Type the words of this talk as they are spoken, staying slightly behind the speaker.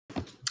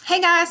Hey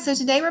guys, so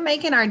today we're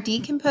making our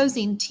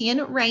decomposing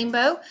tin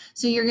rainbow.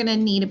 So you're going to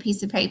need a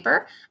piece of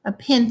paper, a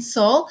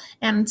pencil,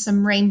 and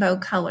some rainbow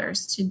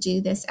colors to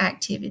do this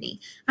activity.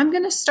 I'm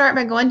going to start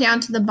by going down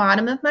to the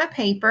bottom of my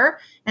paper,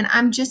 and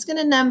I'm just going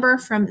to number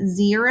from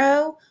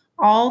 0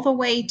 all the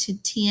way to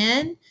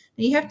 10. Now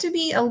you have to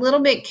be a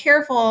little bit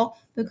careful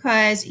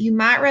because you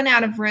might run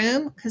out of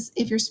room because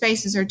if your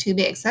spaces are too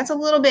big. So that's a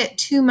little bit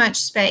too much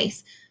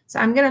space. So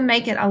I'm going to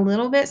make it a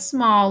little bit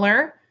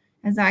smaller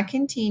as I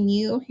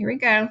continue. Here we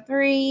go.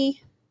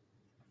 3,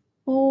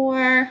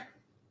 4,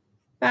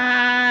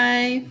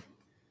 5,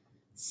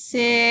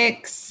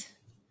 6,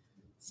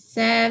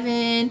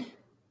 7,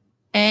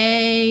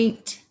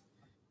 8,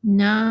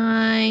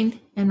 9,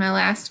 and my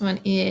last one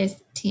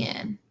is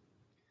 10.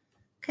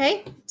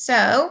 Okay,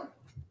 so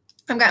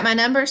I've got my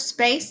numbers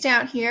spaced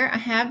out here. I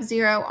have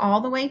 0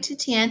 all the way to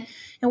 10.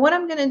 And what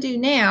I'm going to do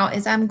now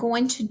is I'm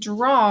going to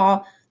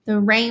draw the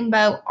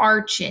rainbow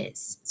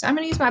arches. So I'm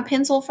going to use my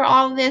pencil for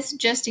all of this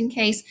just in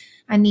case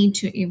I need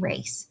to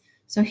erase.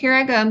 So here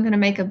I go. I'm going to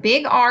make a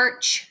big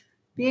arch,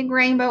 big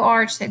rainbow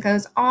arch that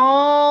goes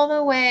all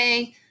the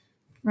way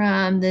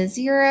from the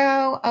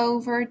 0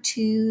 over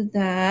to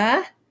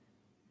the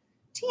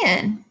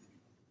 10.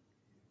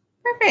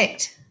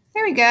 Perfect.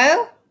 There we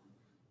go.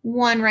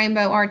 One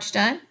rainbow arch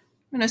done.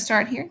 I'm going to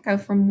start here, go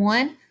from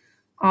 1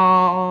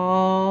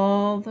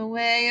 all the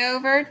way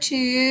over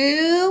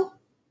to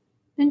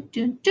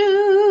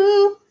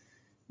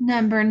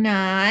number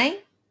 9.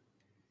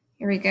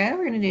 Here we go.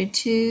 We're going to do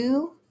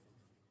 2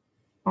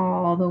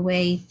 all the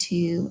way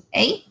to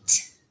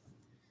 8.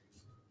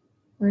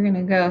 We're going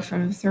to go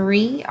from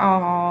 3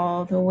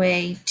 all the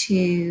way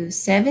to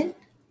 7,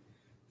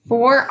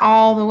 4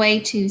 all the way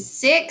to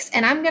 6,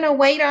 and I'm going to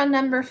wait on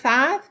number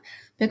 5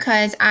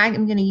 because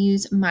I'm going to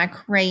use my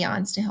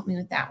crayons to help me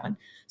with that one.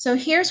 So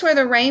here's where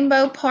the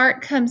rainbow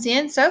part comes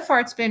in. So far,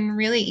 it's been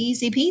really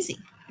easy peasy.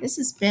 This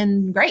has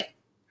been great.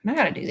 I know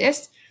how to do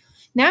this.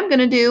 Now I'm going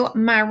to do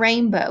my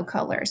rainbow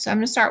color. So I'm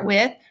going to start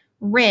with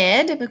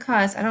red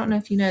because I don't know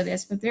if you know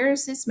this, but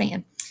there's this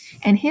man,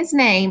 and his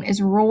name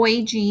is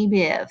Roy G.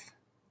 Biv.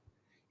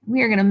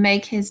 We are going to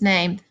make his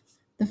name.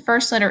 The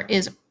first letter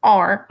is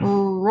R,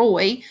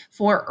 Roy,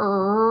 for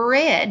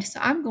red. So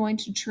I'm going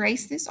to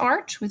trace this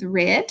arch with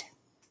red.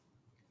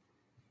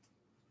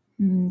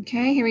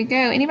 Okay, here we go.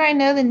 Anybody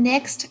know the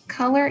next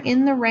color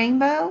in the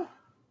rainbow?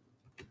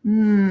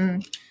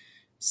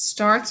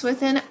 Starts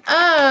with an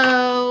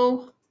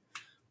O.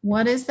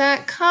 What is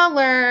that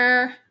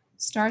color?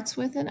 Starts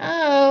with an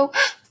O.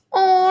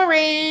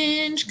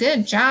 Orange.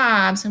 Good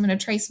job. So I'm going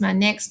to trace my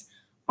next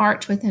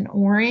arch with an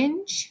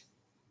orange.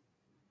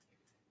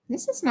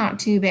 This is not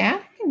too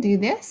bad. I can do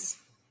this.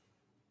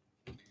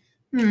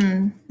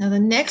 Now the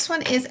next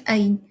one is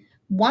a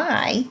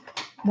Y.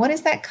 What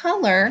is that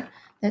color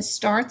that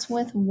starts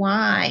with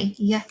Y?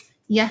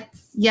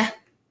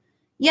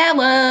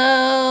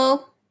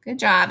 Yellow. Good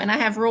job. And I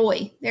have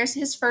Roy. There's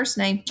his first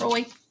name,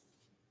 Roy.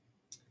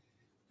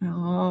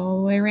 All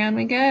the way around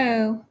we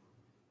go.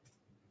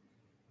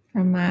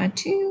 From my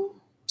 2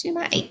 to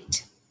my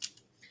 8.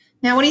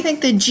 Now, what do you think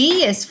the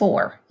G is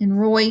for in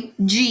Roy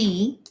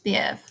G.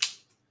 Biv?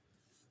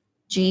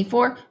 G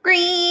for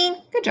green.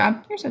 Good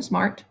job. You're so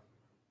smart.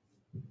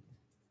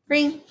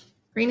 Green.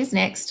 Green is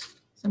next.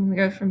 So I'm going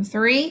to go from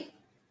 3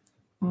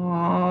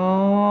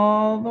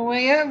 all the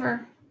way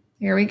over.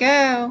 Here we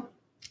go.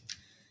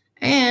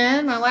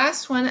 And my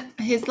last one,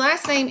 his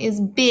last name is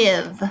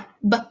Biv.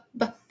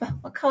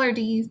 What color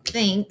do you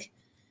think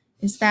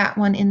is that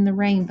one in the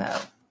rainbow?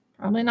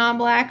 Probably not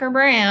black or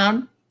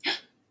brown.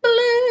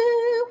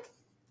 Blue.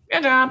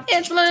 Good job.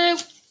 It's blue.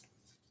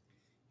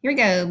 Here we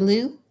go.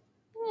 Blue.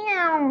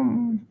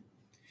 Meow.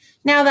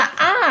 Now the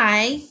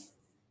I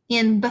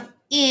in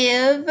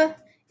Biv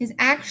is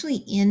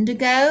actually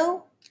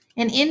indigo.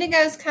 And indigo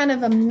is kind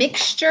of a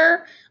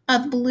mixture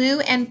of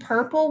blue and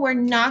purple. We're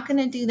not going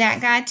to do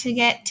that guy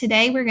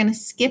today. We're going to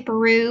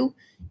skip-a-roo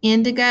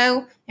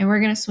indigo, and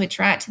we're going to switch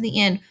right to the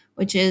end,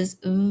 which is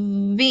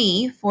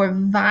V for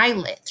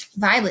violet.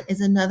 Violet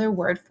is another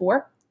word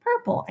for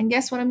purple. And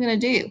guess what I'm going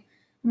to do?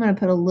 I'm going to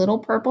put a little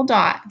purple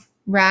dot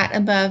right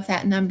above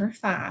that number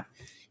 5.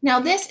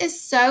 Now, this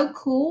is so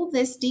cool,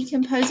 this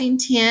decomposing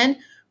tin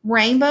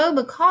rainbow,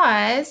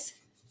 because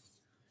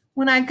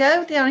when I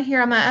go down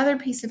here on my other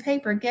piece of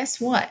paper,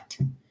 guess what?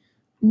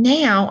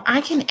 Now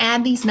I can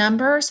add these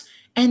numbers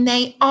and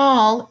they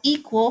all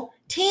equal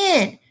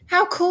 10.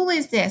 How cool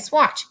is this?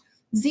 Watch.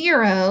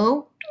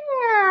 0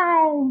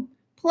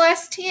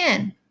 plus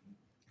 10.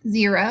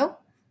 0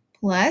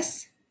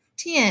 plus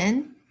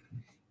 10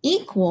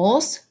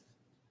 equals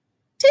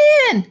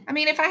 10. I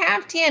mean, if I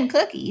have 10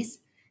 cookies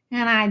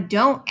and I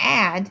don't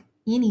add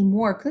any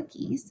more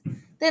cookies,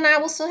 then I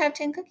will still have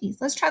 10 cookies.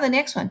 Let's try the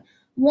next one.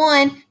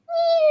 1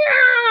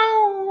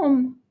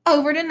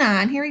 over to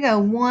 9. Here we go.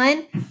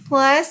 1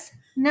 plus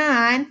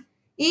 9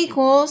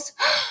 equals,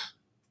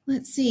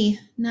 let's see,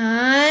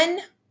 9.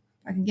 If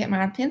I can get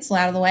my pencil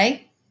out of the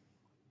way.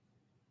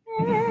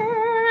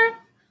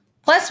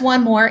 Plus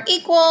 1 more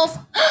equals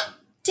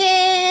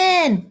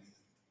 10.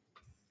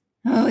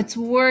 Oh, it's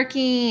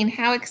working.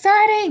 How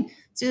exciting.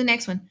 Let's do the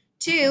next one.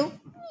 2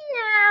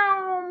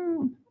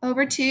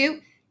 over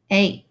 2,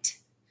 8.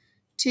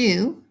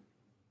 2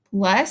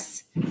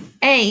 plus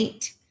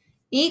 8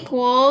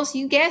 equals,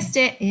 you guessed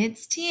it,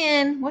 it's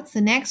 10. What's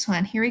the next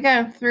one? Here we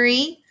go.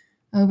 3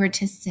 over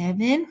to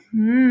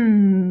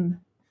 7.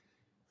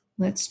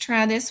 Let's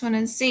try this one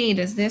and see.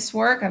 Does this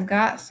work? I've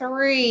got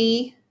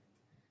 3.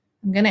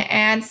 I'm going to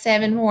add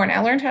 7 more. And I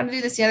learned how to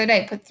do this the other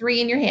day. Put 3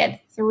 in your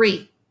head.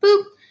 3.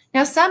 Boop.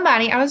 Now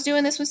I was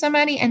doing this with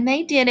somebody, and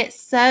they did it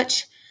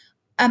such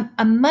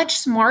a much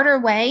smarter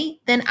way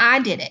than I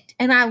did it.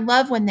 And I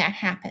love when that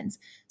happens.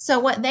 So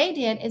what they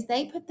did is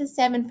they put the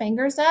 7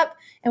 fingers up,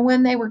 and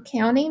when they were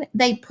counting,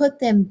 they put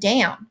them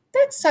down.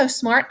 That's so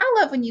smart.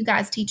 I love when you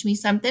guys teach me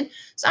something.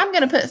 So I'm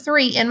going to put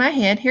 3 in my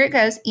head. Here it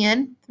goes.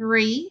 In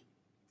 3.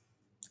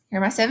 Here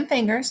are my 7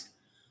 fingers.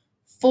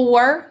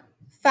 4,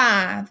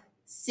 5,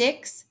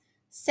 6,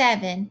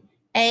 7,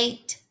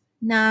 8,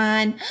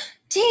 9,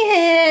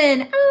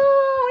 10.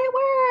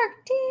 Oh,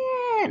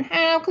 it worked. 10.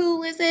 How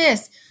cool is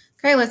this?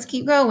 Okay, let's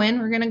keep going.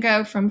 We're going to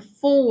go from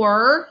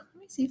 4.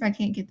 Let me see if I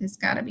can't get this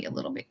guy to be a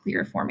little bit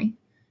clearer for me.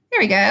 There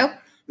we go.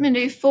 I'm going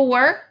to do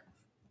 4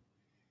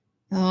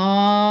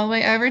 all the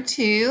way over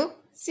to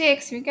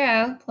 6. Here we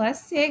go.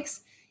 Plus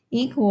 6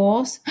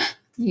 equals,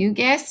 you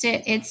guessed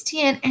it, it's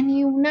 10. And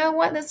you know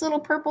what this little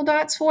purple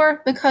dot's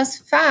for? Because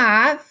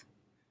 5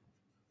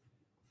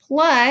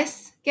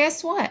 plus,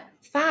 guess what?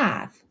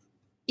 5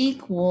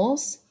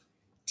 equals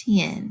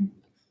 10.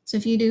 So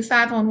if you do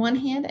 5 on one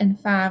hand and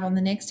 5 on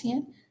the next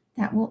hand,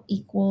 that will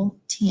equal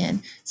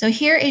 10. So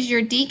here is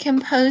your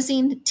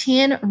decomposing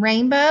 10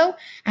 rainbow.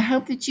 I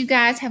hope that you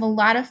guys have a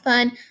lot of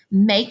fun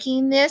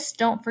making this.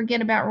 Don't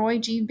forget about Roy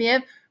G.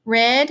 Biv.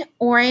 Red,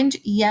 orange,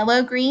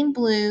 yellow, green,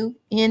 blue,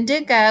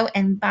 indigo,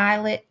 and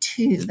violet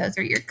too. Those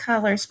are your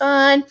colors.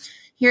 Fun.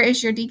 Here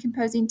is your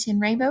decomposing 10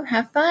 rainbow.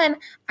 Have fun.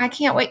 I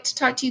can't wait to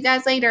talk to you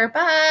guys later.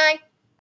 Bye.